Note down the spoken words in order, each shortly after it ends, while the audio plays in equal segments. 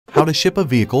how to ship a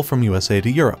vehicle from USA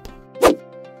to Europe.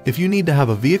 If you need to have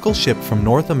a vehicle shipped from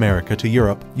North America to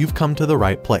Europe, you've come to the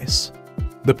right place.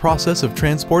 The process of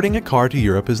transporting a car to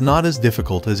Europe is not as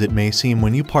difficult as it may seem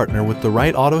when you partner with the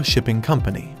right auto shipping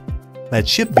company. At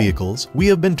Ship Vehicles, we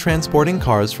have been transporting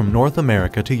cars from North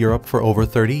America to Europe for over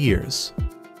 30 years.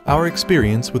 Our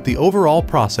experience with the overall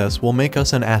process will make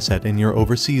us an asset in your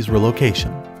overseas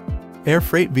relocation. Air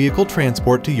freight vehicle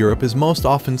transport to Europe is most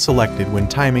often selected when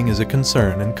timing is a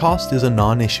concern and cost is a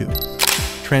non-issue.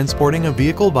 Transporting a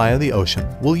vehicle via the ocean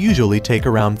will usually take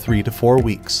around 3 to 4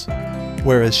 weeks,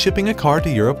 whereas shipping a car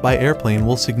to Europe by airplane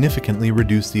will significantly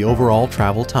reduce the overall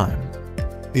travel time.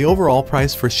 The overall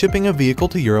price for shipping a vehicle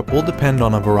to Europe will depend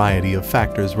on a variety of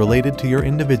factors related to your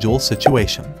individual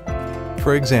situation.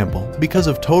 For example, because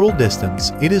of total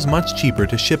distance, it is much cheaper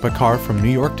to ship a car from New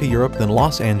York to Europe than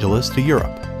Los Angeles to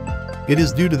Europe. It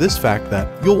is due to this fact that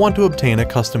you'll want to obtain a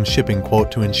custom shipping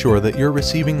quote to ensure that you're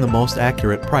receiving the most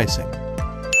accurate pricing.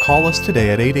 Call us today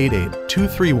at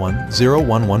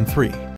 888-231-0113.